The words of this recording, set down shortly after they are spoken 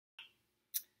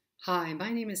Hi, my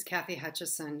name is Kathy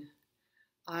Hutchison.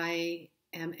 I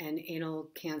am an anal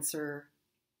cancer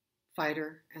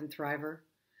fighter and thriver.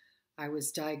 I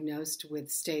was diagnosed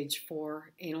with stage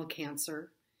 4 anal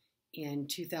cancer in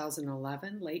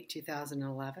 2011, late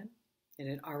 2011. It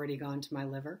had already gone to my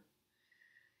liver.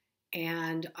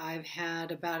 And I've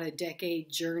had about a decade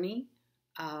journey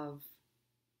of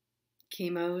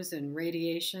chemos and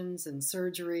radiations and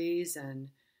surgeries and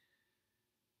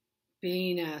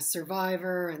being a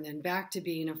survivor, and then back to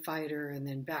being a fighter, and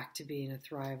then back to being a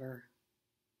thriver.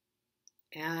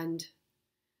 And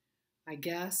I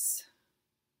guess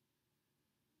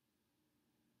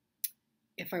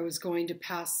if I was going to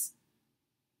pass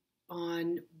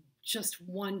on just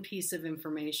one piece of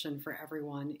information for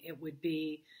everyone, it would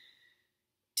be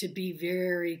to be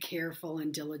very careful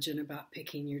and diligent about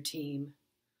picking your team.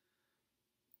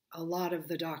 A lot of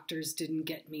the doctors didn't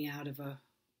get me out of a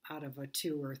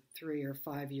 2 or 3 or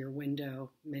 5 year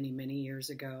window many years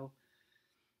ago.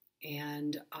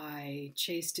 And I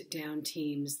chased down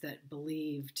teams that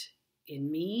believed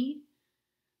in me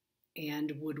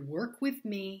and would work with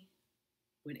me,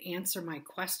 would answer my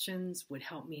questions, would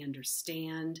help me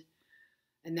understand.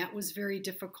 And that was very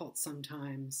difficult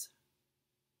sometimes.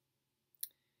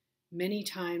 Many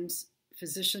times,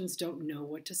 physicians don't know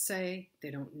what to say.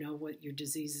 They don't know what your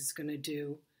disease is going to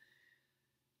do.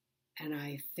 And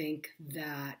I think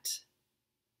that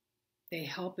they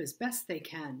help as best they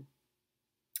can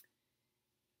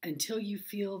until you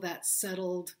feel that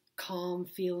settled, calm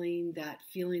feeling, that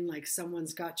feeling like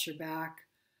someone's got your back.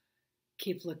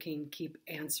 Keep looking, keep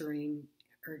answering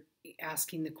or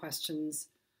asking the questions.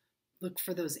 Look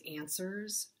for those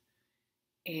answers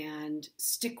and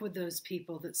stick with those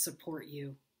people that support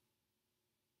you.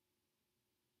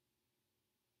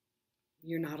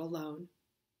 You're not alone.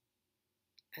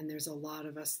 And there's a lot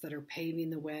of us that are paving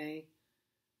the way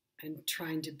and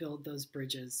trying to build those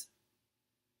bridges.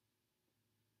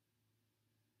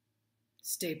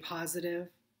 Stay positive.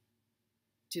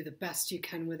 Do the best you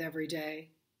can with every day.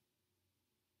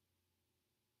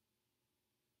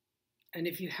 And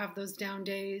if you have those down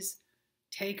days,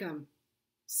 take them.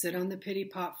 Sit on the pity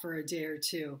pot for a day or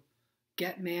two.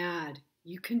 Get mad.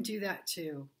 You can do that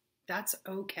too. That's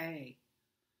okay.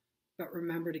 But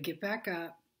remember to get back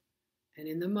up. And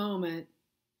in the moment,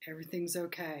 everything's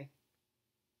okay.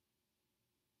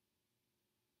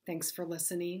 Thanks for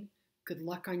listening. Good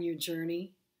luck on your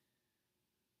journey.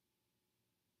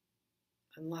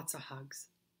 And lots of hugs.